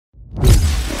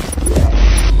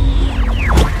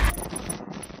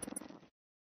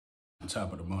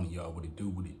Top of the morning, y'all. What it do?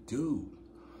 What it do?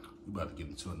 We about to get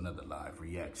into another live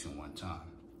reaction one time.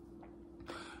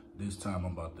 This time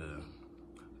I'm about to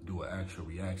do an actual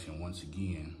reaction once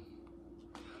again.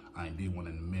 I ain't did one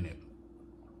in a minute.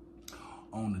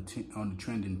 On the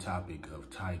trending topic of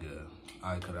TYGA,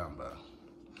 Caramba.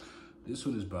 This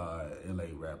one is by a LA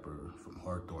rapper from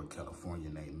Hawthorne, California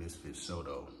named Misfit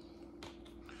Soto.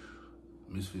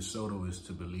 Misfit Soto is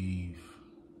to believe,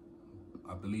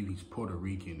 I believe he's Puerto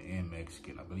Rican and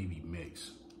Mexican. I believe he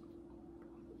mixed.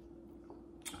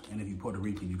 And if you're Puerto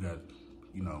Rican, you got,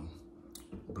 you know,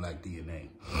 black DNA.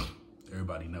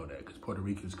 Everybody know that because Puerto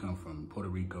Ricans come from Puerto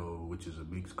Rico, which is a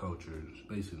mixed culture.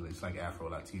 Basically, it's like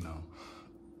Afro-Latino.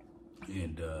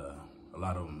 And a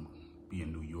lot of them be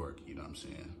in New York, you know what I'm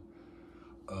saying?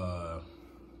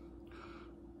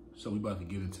 So we about to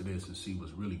get into this and see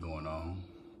what's really going on.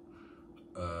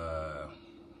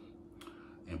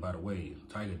 And by the way,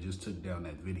 TYGA just took down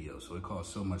that video, so it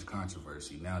caused so much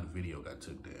controversy. Now the video got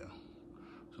took down.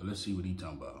 So let's see what he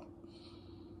talking about.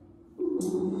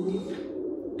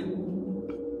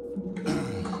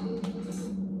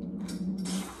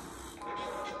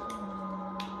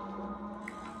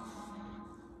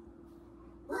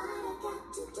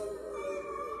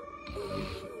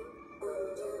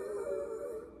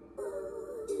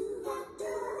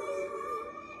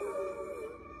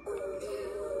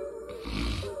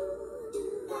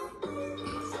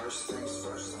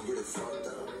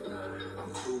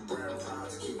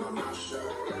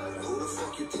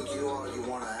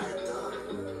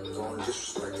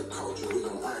 Disrespect the culture, we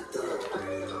gon' act up.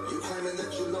 You claiming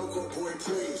that you local, boy,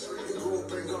 please. You grew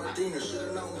up in Gardena,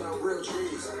 should've known about real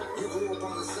cheese. You grew up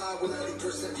on the side with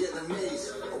 90% Vietnamese.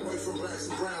 Away from blacks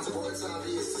and browns, boy, it's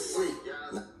obvious to see.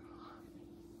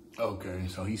 Okay,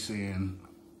 so he's saying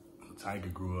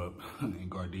TYGA grew up in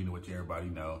Gardena, which everybody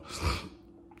know.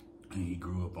 And he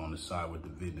grew up on the side with the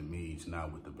Vietnamese,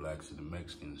 not with the blacks and the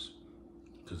Mexicans.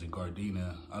 Because in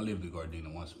Gardena, I lived in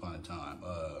Gardena once upon a time.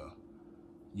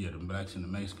 Yeah, the blacks and the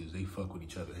Mexicans, they fuck with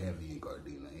each other heavy in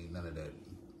Gardena. Ain't none of that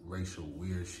racial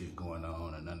weird shit going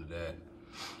on or none of that.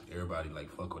 Everybody like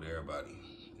fuck with everybody.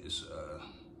 It's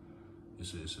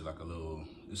like a little,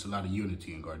 it's a lot of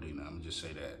unity in Gardena. I'm gonna just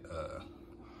say that,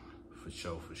 for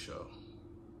sure, for sure.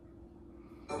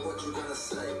 What you gonna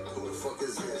say? Who the fuck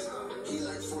is this? He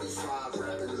like 45,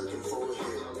 rapping, looking for a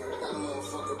hit. That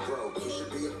motherfucker broke, he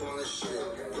should be up on his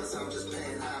shit. Plus I'm just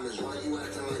paying homage, why you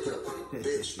acting like a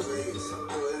bitch, please?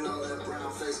 Putting on that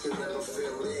brown face could never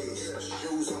feel these.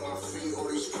 Shoes on my feet, all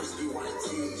these crispy white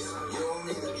tees. You don't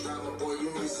need the drama, boy,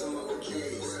 you need some OGs.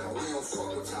 We don't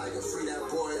fuck with TYGA, free that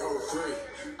boy 03.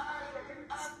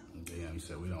 Damn, he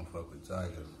said we don't fuck with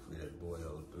TYGA, free that boy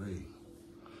 03.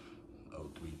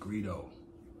 03 Greedo.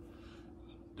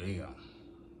 Damn,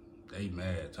 they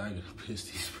mad. TYGA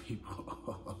pissed these people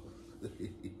off.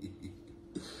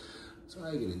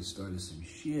 TYGA done started some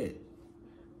shit.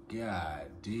 God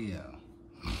damn.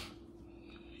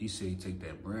 He said he take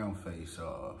that brown face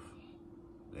off.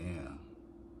 Damn.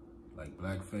 Like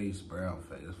black face, brown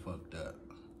face. That's fucked up.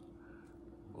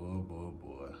 Boy, boy,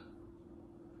 boy.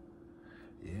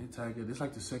 Yeah, TYGA, this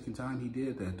like the second time he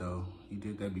did that though. He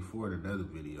did that before in another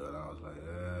video and I was like,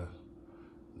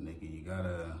 nigga, you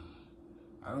gotta,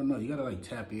 I don't know, you gotta like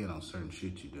tap in on certain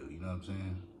shit you do, you know what I'm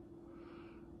saying?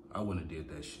 I wouldn't have did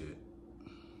that shit.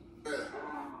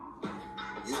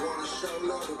 You wanna show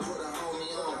love and put a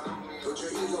homie on, but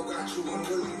your ego got you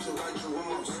unwilling to right your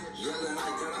wrongs. Yelling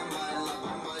like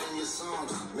Caramba in your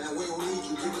songs. Man, we don't need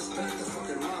you, give us back the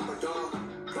fucking number, dog.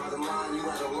 Bottom line, you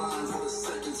out of line for the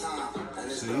second time.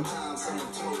 And it's no time,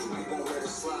 someone told you, we won't let it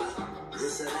slide.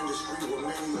 This an industry where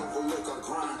many overlook our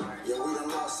grind. Yeah, we done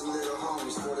lost some little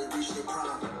homies before they reach their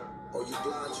prime. Or you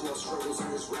blind to our struggles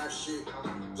in this rap shit.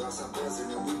 Drops are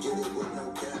buzzing and we get it with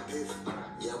no cap if.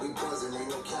 Yeah, we buzzing, ain't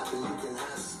no cap and you can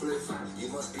have a split. You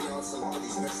must be on some all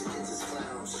these Mexicans is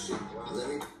clowns shit. Let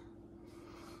me.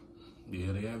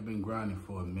 Yeah, they have been grinding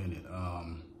for a minute.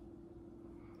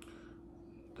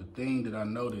 The thing that I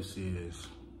noticed is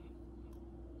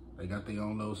they got their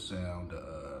own little sound,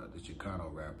 the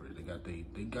Chicano rappers. They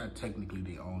got technically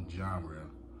their own genre.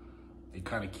 It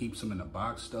kind of keeps them in the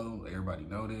box though. Everybody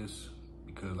know this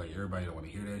because like everybody don't want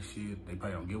to hear that shit. They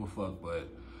probably don't give a fuck, but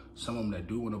some of them that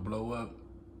do want to blow up,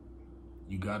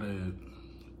 you gotta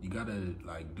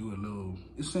like do a little,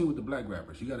 it's the same with the black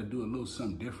rappers. You gotta do a little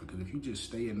something different because if you just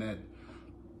stay in that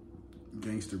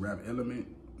gangster rap element,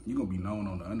 you're gonna be known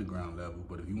on the underground level,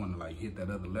 but if you wanna like hit that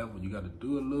other level, you gotta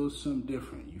do a little something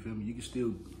different. You feel me? You can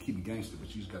still keep it gangster,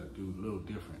 but you just gotta do a little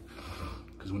different.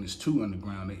 Because when it's too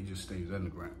underground, it just stays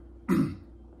underground.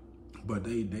 But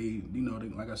they, you know,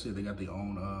 like I said, they got their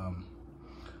own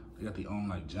They got their own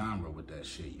like genre with that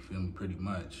shit, you feel me? Pretty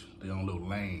much. Their own little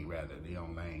lane, rather. Their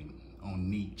own lane, own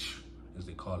niche, as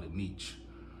they call it, niche.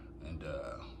 And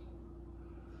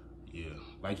yeah,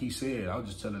 like he said, I was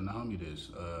just telling the homie this,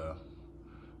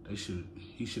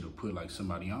 he should have put like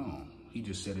somebody on. He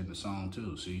just said it in the song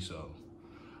too, see? So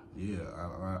yeah,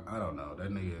 I don't know. That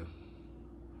nigga,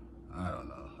 I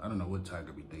don't know what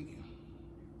TYGA be thinking.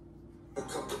 A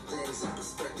couple things in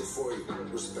perspective for you.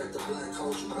 Respect the black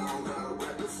culture, but I don't gotta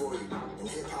rap it for you. And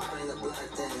hip-hop ain't a black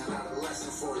thing, I got a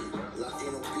lesson for you.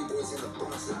 Latino B-boys in the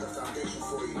Bronx set the foundation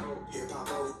for you.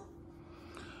 Hip-hop always...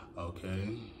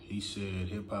 Okay, he said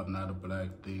hip-hop not a black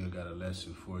thing, I got a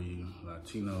lesson for you.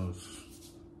 Latinos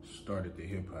started the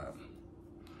hip-hop.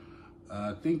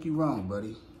 I think you're wrong,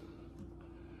 buddy.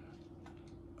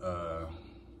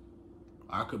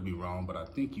 I could be wrong, but I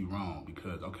think you're wrong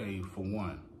because, okay, for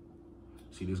one,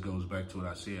 see, this goes back to what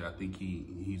I said. I think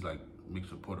he's like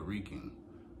mixed with Puerto Rican,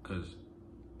 because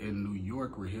in New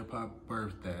York, where hip hop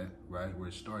birthed at, right, where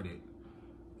it started,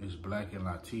 is black and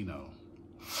Latino,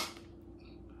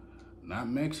 not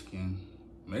Mexican.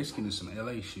 Mexican is some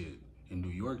LA shit. In New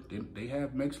York, they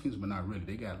have Mexicans, but not really.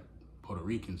 They got Puerto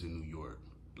Ricans in New York.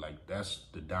 Like, that's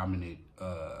the dominant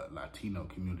Latino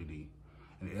community.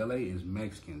 And LA is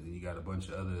Mexicans, and you got a bunch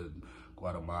of other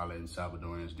Guatemalans,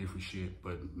 Salvadorans, different shit,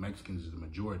 but Mexicans is the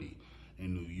majority.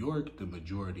 In New York, the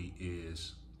majority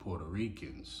is Puerto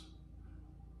Ricans.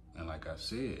 And like I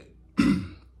said,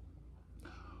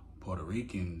 Puerto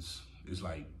Ricans is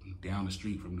like down the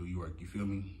street from New York, you feel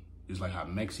me? It's like how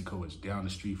Mexico is down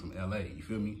the street from LA, you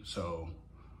feel me? So,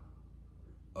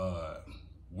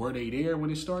 were they there when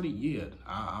it started? Yeah,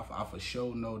 I for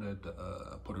sure know that the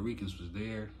Puerto Ricans was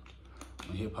there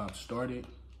when hip hop started.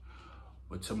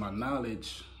 But to my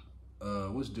knowledge,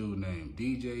 what's dude name?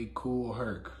 DJ Kool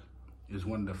Herc is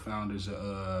one of the founders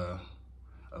of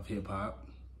hip hop,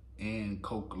 and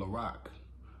Coke La Rock.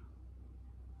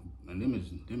 And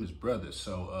them is brothers.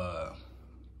 So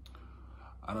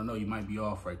I don't know, you might be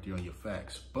off right there on your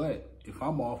facts. But if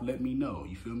I'm off, let me know.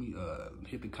 You feel me?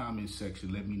 Hit the comments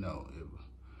section, let me know.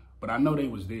 But I know they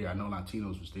was there. I know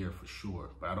Latinos was there for sure.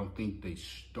 But I don't think they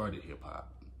started hip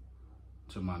hop,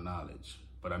 to my knowledge.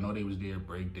 But I know they was there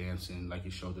breakdancing, like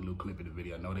you showed the little clip in the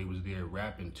video. I know they was there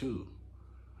rapping too.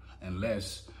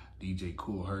 Unless DJ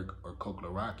Kool Herc or Coke La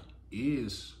Rock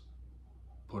is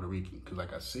Puerto Rican. Because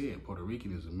like I said, Puerto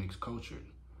Rican is a mixed culture.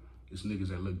 It's niggas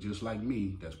that look just like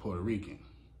me that's Puerto Rican.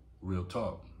 Real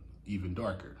talk. Even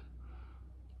darker.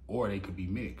 Or they could be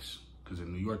mixed. Because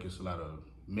in New York, it's a lot of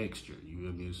mixture. You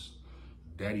feel me? It's,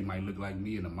 daddy might look like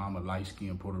me and the mama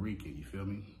light-skinned Puerto Rican. You feel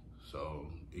me? So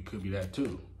it could be that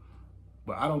too.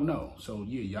 But I don't know. So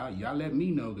yeah, y'all let me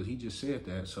know, because he just said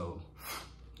that. So,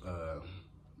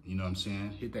 you know what I'm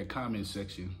saying? Hit that comment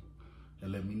section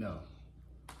and let me know.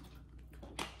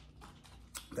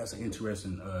 That's an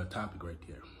interesting topic right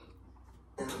there.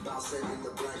 About saving the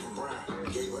black and brown.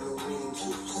 Gave a new meaning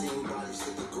to seeing bodies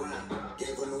hit the ground.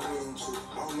 Gave a new meaning to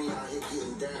homie out here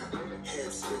getting down.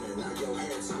 Head spinning, now your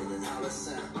head spinning, how it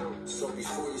sound. So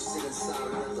before you sit inside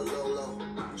another Lolo,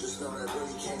 just know that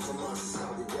really came from us. That's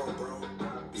how we roll, bro.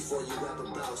 Before you rap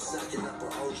about sacking up an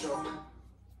Ocho.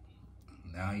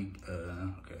 Now,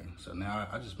 okay. So now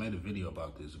I just made a video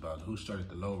about this, about who started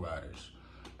the lowriders.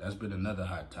 That's been another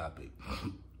hot topic.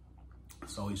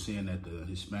 So he's saying that the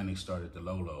Hispanics started the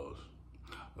Lolos.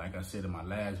 Like I said in my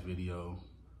last video,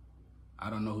 I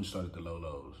don't know who started the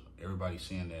Lolos. Everybody's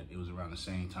saying that it was around the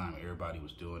same time everybody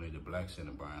was doing it, the blacks and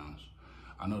the browns.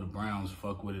 I know the browns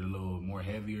fuck with it a little more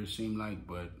heavier, seem like,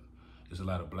 but there's a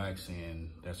lot of blacks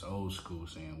saying that's old school,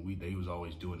 saying they was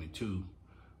always doing it too.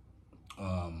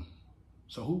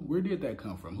 So where did that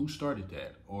come from? Who started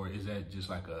that? Or is that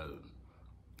just like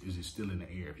is it still in the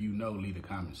air? If you know, leave the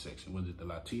comment section. Was it the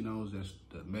Latinos, that's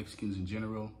the Mexicans in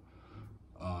general,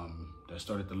 that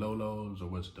started the Lolos, or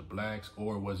was it the blacks,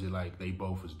 or was it like they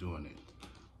both was doing it?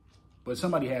 But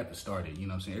somebody had to start it, you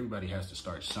know what I'm saying? Everybody has to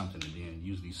start something, and then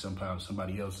usually somehow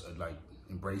somebody else like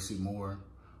embrace it more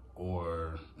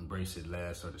or embrace it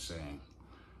less or the same.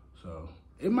 So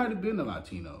it might have been the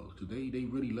Latinos, because they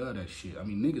really love that shit. I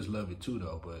mean, niggas love it too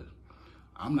though, but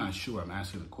I'm not sure. I'm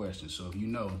asking a question. So if you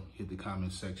know, hit the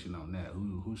comment section on that.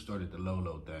 Who started the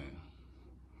Lolo thing?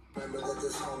 Remember that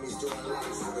this homie's doing life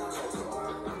for the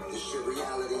culture. This shit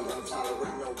reality, don't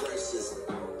tolerate no racism.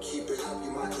 Keep it up,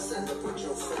 you might just end up with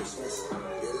your face missing.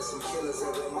 Yeah, there's some killers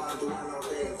that don't mind doing all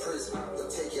day in prison.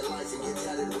 They'll take your life and get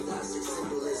tatted with Aztec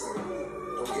symbolism.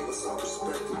 Don't give us all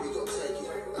respect and we gon' take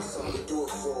it. That's all we do it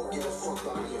for, give a fuck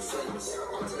about being famous.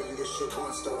 I'll tell you this shit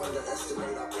once, don't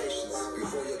underestimate our patience.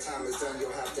 Before your time is done,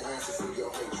 you'll have to answer for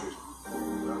your hatred.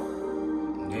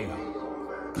 Damn.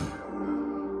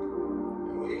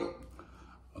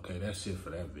 that's it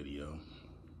for that video.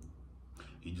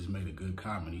 He just made a good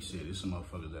comment. He said, there's some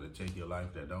motherfuckers that'll take your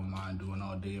life that don't mind doing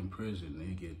all day in prison.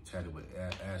 They get tatted with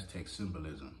Aztec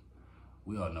symbolism.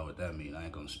 We all know what that means. I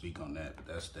ain't gonna speak on that, but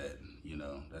that's that, you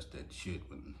know, that's that shit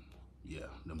when, yeah,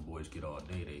 them boys get all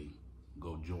day, they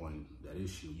go join that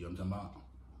issue. You know what I'm talking about?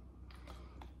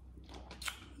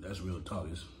 That's real talk.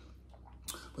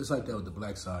 But it's like that with the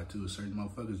black side too. Certain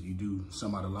motherfuckers, you do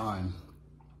some out of line.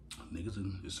 Niggas,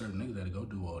 there's certain niggas that'll go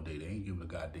do all day. They ain't giving a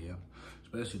goddamn.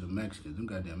 Especially the Mexicans. Them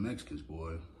goddamn Mexicans,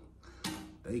 boy.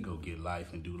 They go get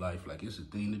life and do life like it's a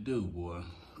thing to do, boy.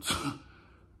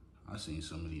 I seen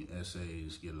some of these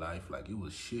essays get life like it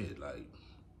was shit. Like,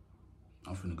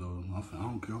 I don't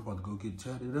care, I'm about to go get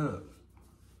tatted up.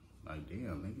 Like,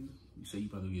 damn, nigga. You say you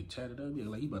about to get tatted up? Yeah,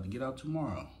 like you about to get out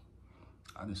tomorrow.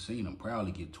 I done seen them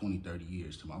proudly get 20, 30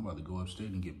 years tomorrow. I'm about to go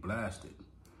upstairs and get blasted.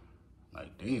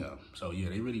 Like, damn. So, yeah,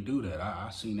 they really do that. I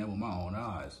seen that with my own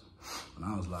eyes when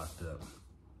I was locked up.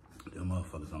 Them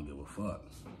motherfuckers don't give a fuck.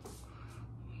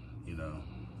 You know.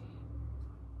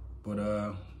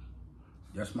 But,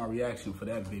 that's my reaction for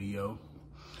that video.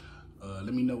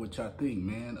 Let me know what y'all think,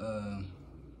 man.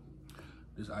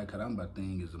 This Caramba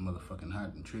thing is a motherfucking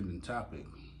hot and trending topic.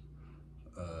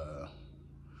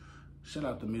 Shout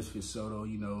out to Misfit Soto,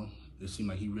 you know. It seemed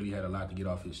like he really had a lot to get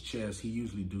off his chest. He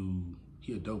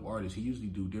a dope artist. He usually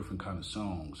do different kind of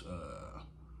songs.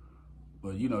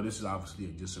 But, you know, this is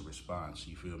obviously just a response,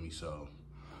 you feel me? So,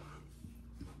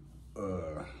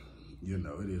 you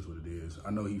know, it is what it is.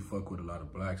 I know he fuck with a lot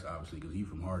of blacks, obviously, because he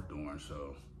from Hawthorne,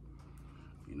 so,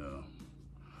 you know.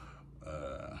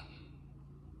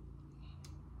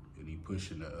 And he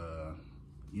pushing the,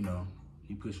 you know,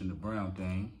 he pushing the brown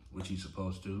thing, which he's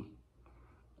supposed to.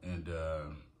 And,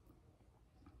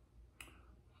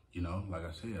 you know, like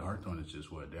I said, Hawthorne is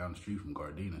just, what, down the street from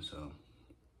Gardena, so,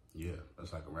 yeah,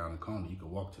 that's like around the corner. You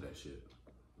can walk to that shit.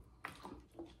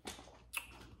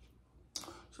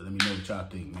 So let me know what y'all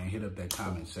think, man. Hit up that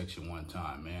comment section one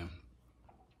time, man.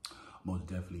 Most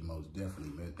definitely,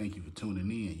 man. Thank you for tuning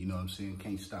in. You know what I'm saying?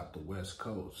 Can't stop the West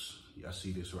Coast. Y'all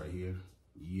see this right here?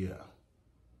 Yeah.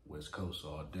 West Coast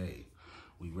all day.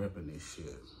 We repping this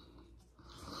shit.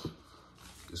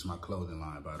 This is my clothing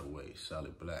line, by the way.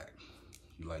 Solid Black.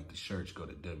 You like the shirts, go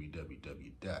to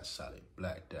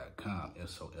www.solidblack.com.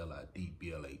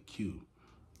 SOLIDBLAQ. You know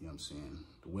what I'm saying?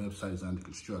 The website is under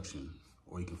construction.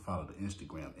 Or you can follow the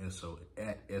Instagram,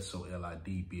 at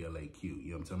SOLIDBLAQ. You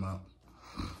know what I'm talking about?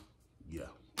 Yeah.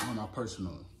 On my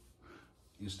personal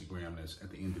Instagram, that's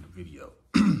at the end of the video.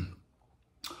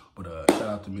 But shout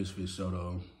out to Misfit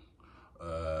Soto.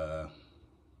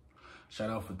 Shout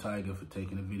out for TYGA for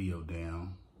taking the video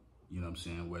down. You know what I'm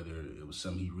saying? Whether it was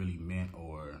something he really meant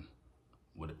or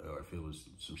if it was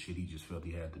some shit he just felt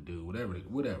he had to do. Whatever. You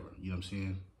know what I'm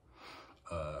saying?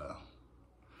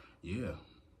 Yeah.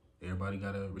 Everybody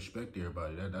gotta respect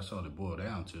everybody. That's all it boiled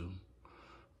down to,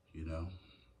 you know,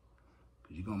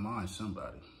 because you're gonna mind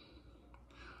somebody.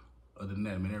 Other than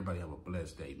that, man, everybody have a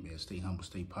blessed day, man. Stay humble,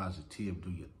 stay positive,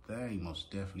 do your thing, most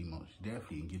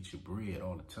definitely, and get your bread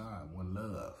all the time. One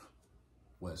love.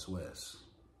 West.